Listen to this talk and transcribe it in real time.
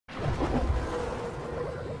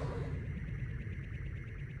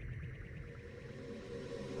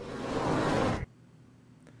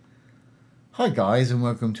Hi guys, and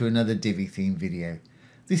welcome to another Divi Theme video.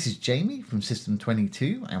 This is Jamie from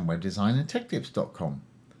System22 and webdesignandtechtips.com.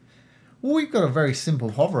 Well, we've got a very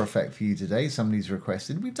simple hover effect for you today. Somebody's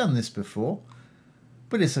requested. We've done this before,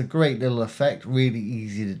 but it's a great little effect, really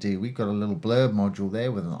easy to do. We've got a little blurb module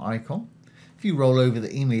there with an icon. If you roll over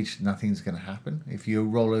the image, nothing's going to happen. If you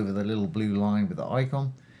roll over the little blue line with the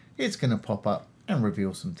icon, it's going to pop up and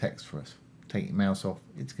reveal some text for us. Take your mouse off,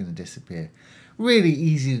 it's going to disappear. Really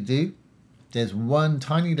easy to do. There's one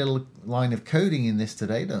tiny little line of coding in this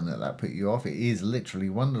today. Don't let that put you off. It is literally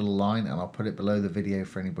one little line, and I'll put it below the video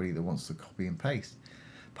for anybody that wants to copy and paste.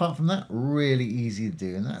 Apart from that, really easy to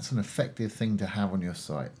do, and that's an effective thing to have on your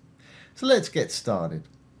site. So let's get started.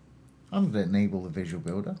 I'm going to enable the Visual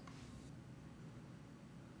Builder.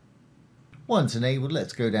 Once enabled,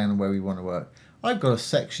 let's go down to where we want to work. I've got a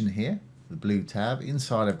section here, the blue tab.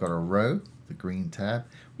 Inside I've got a row, the green tab,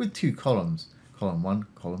 with two columns, column 1,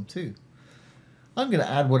 column 2. I'm going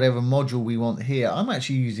to add whatever module we want here. I'm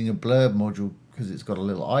actually using a blurb module because it's got a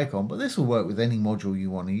little icon, but this will work with any module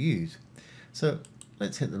you want to use. So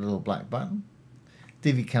let's hit the little black button.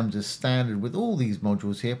 Divi comes as standard with all these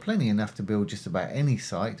modules here, plenty enough to build just about any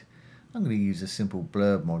site. I'm going to use a simple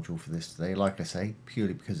blurb module for this today, like I say,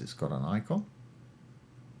 purely because it's got an icon.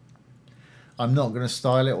 I'm not going to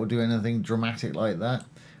style it or do anything dramatic like that.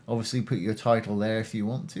 Obviously put your title there if you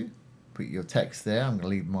want to. Put your text there. I'm going to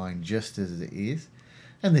leave mine just as it is.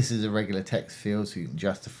 And this is a regular text field, so you can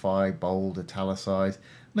justify, bold, italicize,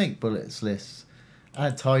 make bullets lists,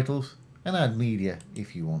 add titles, and add media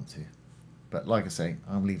if you want to. But like I say,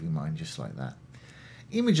 I'm leaving mine just like that.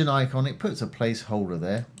 Image and icon, it puts a placeholder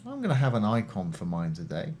there. I'm going to have an icon for mine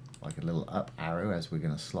today, like a little up arrow as we're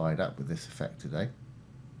going to slide up with this effect today.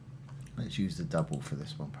 Let's use the double for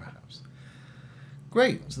this one perhaps.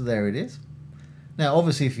 Great, so there it is. Now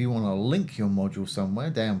obviously if you want to link your module somewhere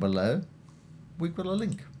down below, we've got a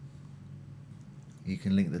link. You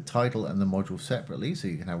can link the title and the module separately, so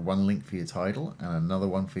you can have one link for your title and another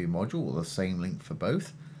one for your module, or the same link for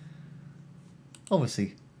both.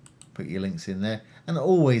 Obviously put your links in there, and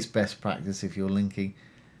always best practice if you're linking,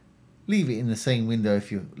 leave it in the same window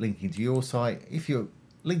if you're linking to your site. If you're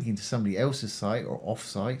linking to somebody else's site or off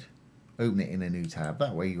site, open it in a new tab.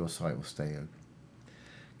 That way your site will stay open.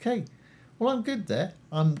 Okay. Well, I'm good there.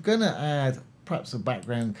 I'm going to add perhaps a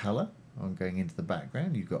background color. I'm going into the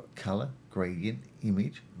background. You've got color, gradient,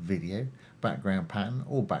 image, video, background pattern,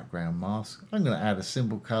 or background mask. I'm going to add a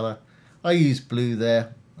simple color. I use blue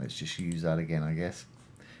there. Let's just use that again, I guess.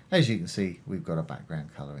 As you can see, we've got a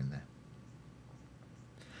background color in there.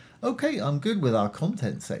 Okay, I'm good with our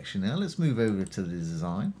content section now. Let's move over to the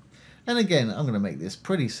design. And again, I'm going to make this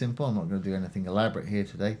pretty simple. I'm not going to do anything elaborate here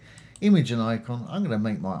today. Image and icon, I'm going to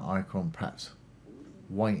make my icon perhaps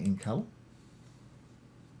white in color.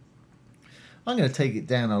 I'm going to take it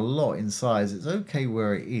down a lot in size. It's okay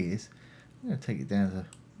where it is. I'm going to take it down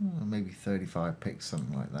to maybe 35 pixels,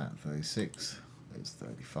 something like that. 36, it's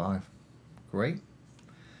 35. Great.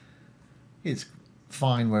 It's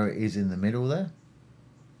fine where it is in the middle there.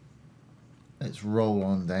 Let's roll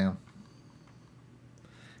on down.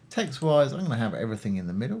 Text-wise, I'm going to have everything in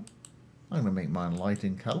the middle. I'm going to make mine light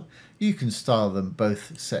in color. You can style them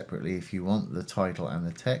both separately if you want, the title and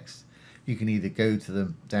the text. You can either go to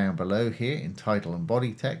them down below here in title and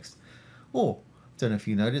body text, or, don't know if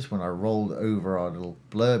you noticed when I rolled over our little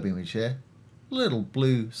blurb image there, little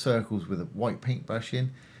blue circles with a white paintbrush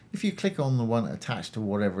in. If you click on the one attached to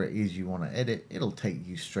whatever it is you want to edit, it'll take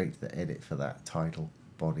you straight to the edit for that title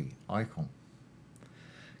body icon.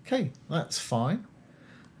 Okay, that's fine.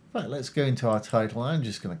 Right, let's go into our title. I'm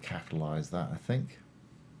just going to capitalize that, I think.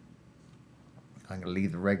 I'm going to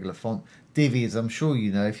leave the regular font. Divi, as I'm sure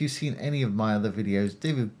you know, if you've seen any of my other videos,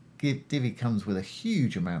 Divi comes with a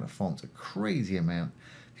huge amount of fonts, a crazy amount.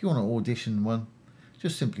 If you want to audition one,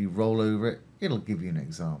 just simply roll over it. It'll give you an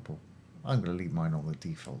example. I'm going to leave mine on the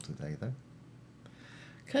default today, though.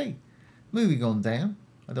 Okay, moving on down.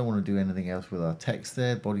 I don't want to do anything else with our text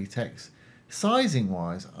there, body text.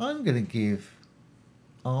 Sizing-wise, I'm going to give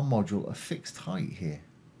our module a fixed height here.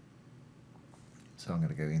 So I'm going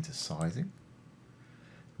to go into sizing,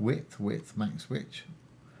 width, max width,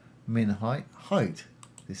 min height, height.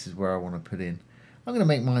 This is where I want to put in. I'm going to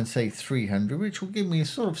make mine say 300, which will give me a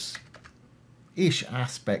sort of ish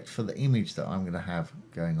aspect for the image that I'm going to have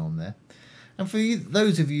going on there. And for you,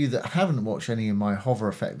 those of you that haven't watched any of my hover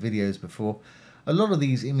effect videos before, a lot of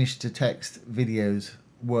these image to text videos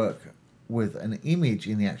work with an image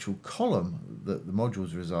in the actual column that the module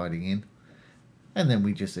is residing in, and then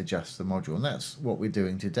we just adjust the module, and that's what we're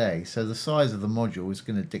doing today. So the size of the module is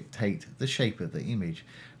going to dictate the shape of the image,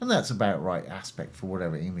 and that's about right aspect for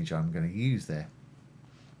whatever image I'm going to use there.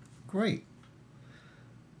 Great.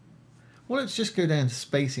 Well, let's just go down to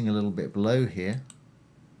spacing a little bit below here.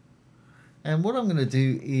 And what I'm going to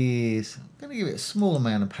do is I'm going to give it a small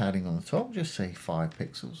amount of padding on the top, just say 5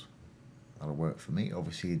 pixels. That'll work for me.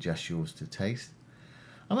 Obviously adjust yours to taste.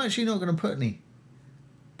 I'm actually not going to put any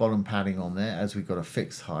bottom padding on there as we've got a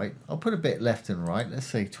fixed height. I'll put a bit left and right, let's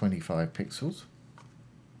say 25 pixels.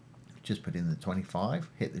 Just put in the 25,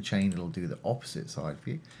 hit the chain, it'll do the opposite side for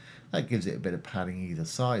you. That gives it a bit of padding either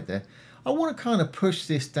side there. I want to kind of push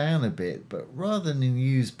this down a bit, but rather than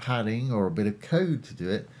use padding or a bit of code to do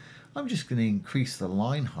it, I'm just going to increase the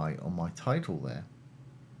line height on my title there.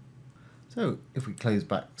 So if we close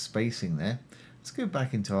back spacing there, let's go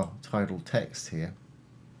back into our title text here.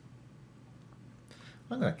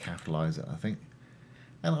 I'm going to capitalize it, I think.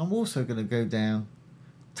 And I'm also going to go down.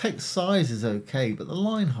 Text size is okay, but the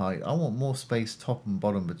line height, I want more space top and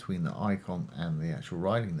bottom between the icon and the actual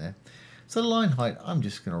writing there. So the line height, I'm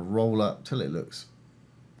just going to roll up till it looks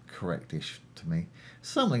correctish to me.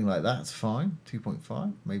 Something like that's fine.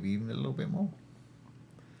 2.5, maybe even a little bit more.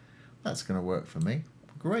 That's going to work for me.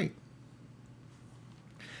 Great.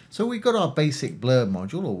 So we've got our basic blurb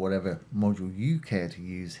module, or whatever module you care to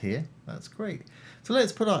use here. That's great. So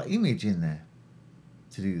let's put our image in there.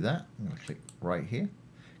 To do that, I'm going to click right here.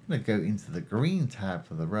 I'm going to go into the green tab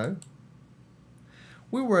for the row.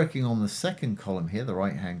 We're working on the second column here, the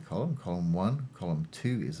right hand column, column 1, column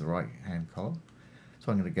 2 is the right hand column.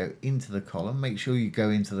 So I'm going to go into the column. Make sure you go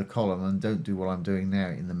into the column and don't do what I'm doing now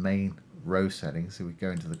in the main row settings. So we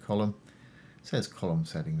go into the column. It says column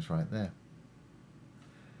settings right there.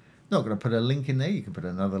 Not going to put a link in there. You can put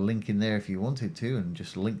another link in there if you wanted to and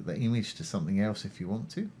just link the image to something else if you want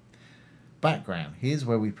to. Background. Here's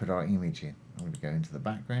where we put our image in. I'm going to go into the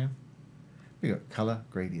background. We've got color,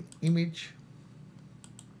 gradient, image.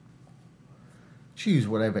 Choose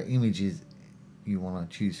whatever images you want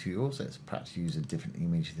to choose for yours. Let's perhaps use a different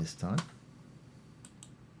image this time.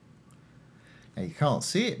 Now you can't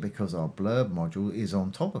see it because our blurb module is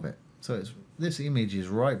on top of it. So this image is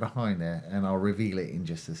right behind there, and I'll reveal it in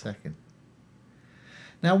just a second.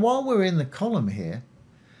 Now while we're in the column here,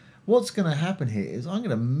 what's going to happen here is I'm going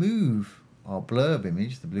to move our blurb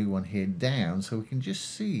image, the blue one here, down so we can just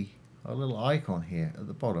see our little icon here at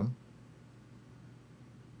the bottom.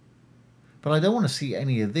 But I don't want to see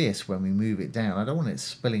any of this when we move it down. I don't want it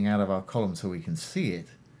spilling out of our column so we can see it.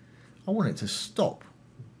 I want it to stop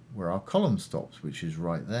where our column stops, which is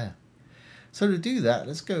right there. So to do that,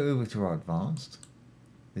 let's go over to our advanced.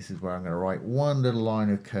 This is where I'm going to write one little line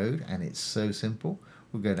of code, and it's so simple.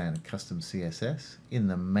 We'll go down to custom CSS. In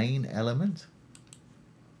the main element,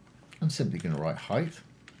 I'm simply going to write height,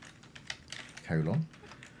 colon.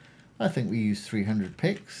 I think we use 300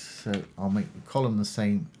 pix, so I'll make the column the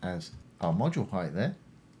same as our module height there.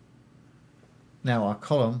 Now our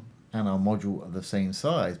column and our module are the same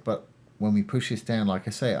size, but when we push this down, like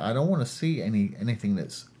I say, I don't want to see anything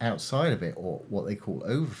that's outside of it, or what they call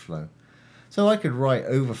overflow. So I could write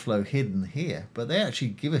overflow hidden here, but they actually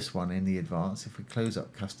give us one in the advanced. If we close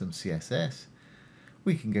up custom CSS,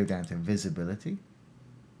 we can go down to visibility,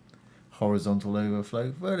 horizontal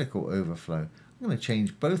overflow, vertical overflow. I'm going to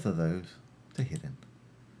change both of those to hidden.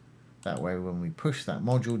 That way when we push that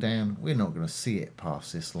module down, we're not going to see it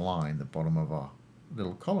past this line, the bottom of our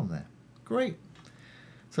little column there. Great.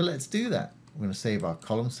 So let's do that. We're going to save our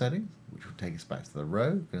column settings, which will take us back to the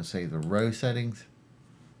row. We're going to save the row settings.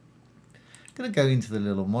 I'm going to go into the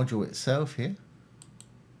little module itself here.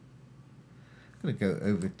 I'm going to go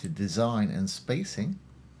over to design and spacing.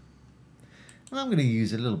 And I'm going to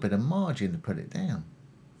use a little bit of margin to put it down.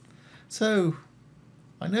 So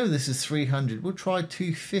I know this is 300. We'll try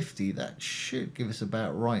 250. That should give us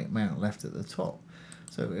about right amount left at the top.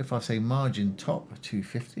 So if I say margin top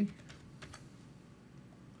 250,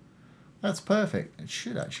 that's perfect. It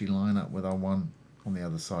should actually line up with our one on the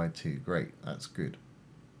other side too. Great, that's good.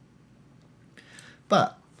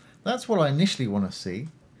 But that's what I initially want to see.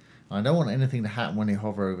 I don't want anything to happen when they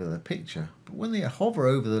hover over the picture. But when they hover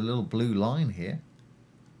over the little blue line here,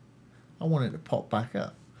 I want it to pop back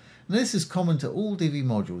up. And this is common to all Divi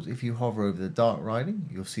modules. If you hover over the dark writing,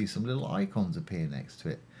 you'll see some little icons appear next to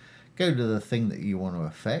it. Go to the thing that you want to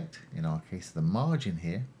affect, in our case the margin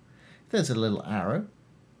here. If there's a little arrow,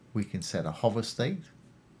 we can set a hover state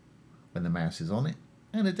when the mouse is on it,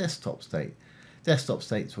 and a desktop state. Desktop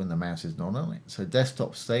state's when the mouse is not on it. So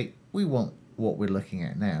desktop state, we want what we're looking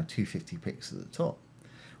at now, 250 pixels at the top.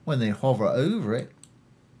 When they hover over it,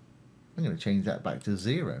 I'm going to change that back to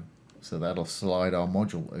 0. So that'll slide our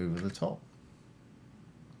module over the top.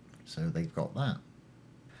 So they've got that.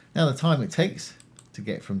 Now the time it takes to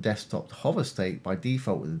get from desktop to hover state by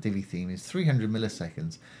default with the Divi theme is 300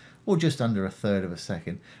 milliseconds, or just under 1/3 of a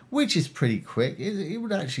second, which is pretty quick. It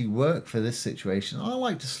would actually work for this situation. I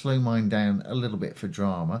like to slow mine down a little bit for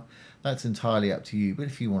drama. That's entirely up to you, but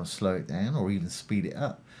if you want to slow it down or even speed it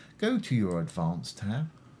up, go to your Advanced tab,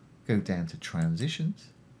 go down to Transitions.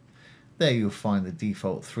 There you'll find the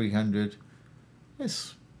default 300.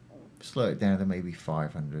 Let's slow it down to maybe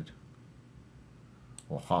 500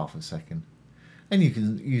 or half a second. And you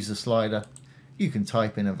can use the slider, you can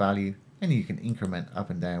type in a value, and you can increment up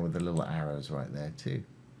and down with the little arrows right there too.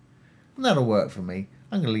 And that'll work for me.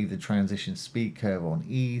 I'm going to leave the transition speed curve on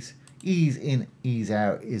ease. Ease in, ease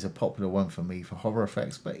out is a popular one for me for hover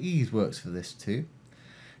effects, but ease works for this too.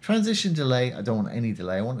 Transition delay, I don't want any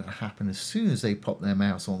delay. I want it to happen as soon as they pop their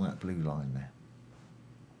mouse on that blue line there.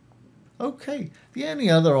 Okay, the only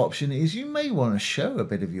other option is you may want to show a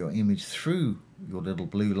bit of your image through your little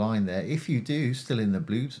blue line there. If you do, still in the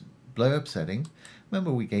blurb setting,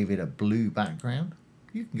 remember we gave it a blue background.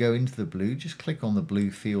 You can go into the blue, just click on the blue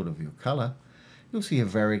field of your color. You'll see a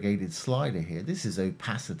variegated slider here. This is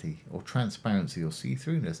opacity or transparency or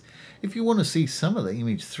see-throughness. If you want to see some of the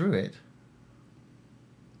image through it,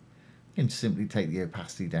 you can simply take the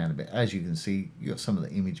opacity down a bit. As you can see, you've got some of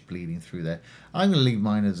the image bleeding through there. I'm going to leave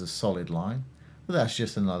mine as a solid line, but that's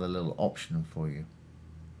just another little option for you.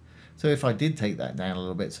 So if I did take that down a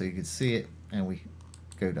little bit so you could see it, and we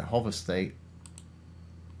go to hover state,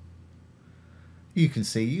 you can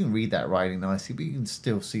see, you can read that writing nicely, but you can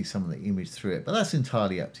still see some of the image through it. But that's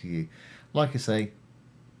entirely up to you. Like I say,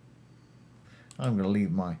 I'm going to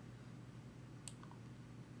leave my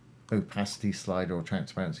opacity slider or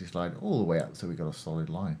transparency slider all the way up so we've got a solid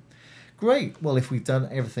line. Great. Well, if we've done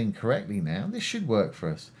everything correctly now, this should work for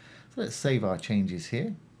us. So let's save our changes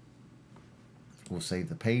here. We'll save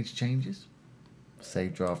the page changes.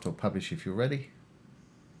 Save draft or publish if you're ready.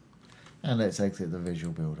 And let's exit the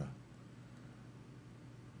Visual Builder.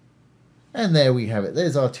 And there we have it.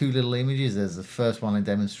 There's our two little images. There's the first one I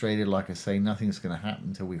demonstrated. Like I say, nothing's going to happen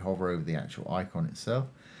until we hover over the actual icon itself.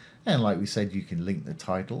 And like we said, you can link the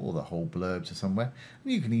title or the whole blurb to somewhere.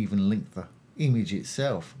 And you can even link the image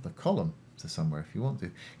itself, the column, to somewhere if you want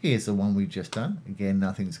to. Here's the one we've just done. Again,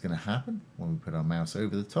 nothing's going to happen when we put our mouse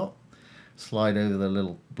over the top. Slide over the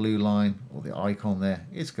little blue line or the icon there.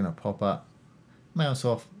 It's going to pop up. Mouse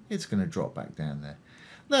off. It's going to drop back down there.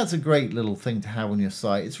 That's a great little thing to have on your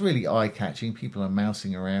site. It's really eye-catching. People are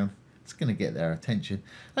mousing around. It's going to get their attention.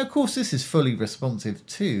 Now, of course, this is fully responsive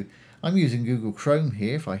too. I'm using Google Chrome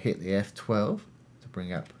here. If I hit the F12 to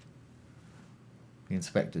bring up the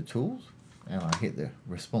inspector tools, and I hit the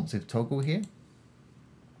responsive toggle here.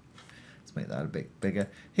 Let's make that a bit bigger.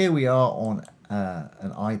 Here we are on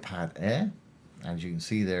an iPad Air. As you can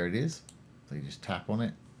see, there it is. So you just tap on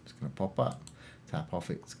it. It's going to pop up. Tap off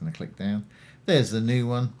it. It's going to click down. There's the new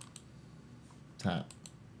one. Tap,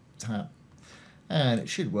 tap. And it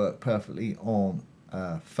should work perfectly on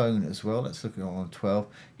phone as well. Let's look at it on 12.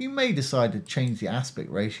 You may decide to change the aspect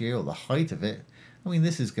ratio or the height of it. I mean,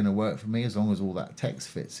 this is going to work for me as long as all that text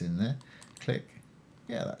fits in there. Click.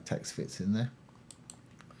 Yeah, that text fits in there.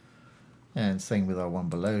 And same with our one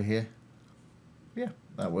below here. Yeah,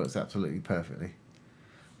 that works absolutely perfectly.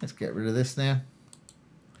 Let's get rid of this now.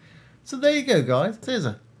 So there you go, guys. There's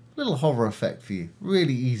a little hover effect for you.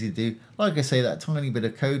 Really easy to do. Like I say, that tiny bit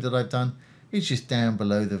of code that I've done is just down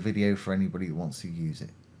below the video for anybody who wants to use it.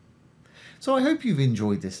 So I hope you've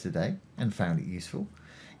enjoyed this today and found it useful.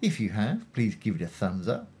 If you have, please give it a thumbs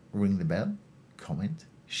up, ring the bell, comment,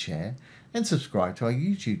 share, and subscribe to our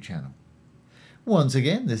YouTube channel. Once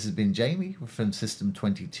again, this has been Jamie from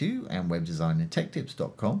System22 and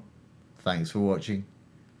webdesignandtechtips.com. Thanks for watching.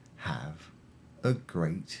 Have a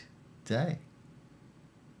great day.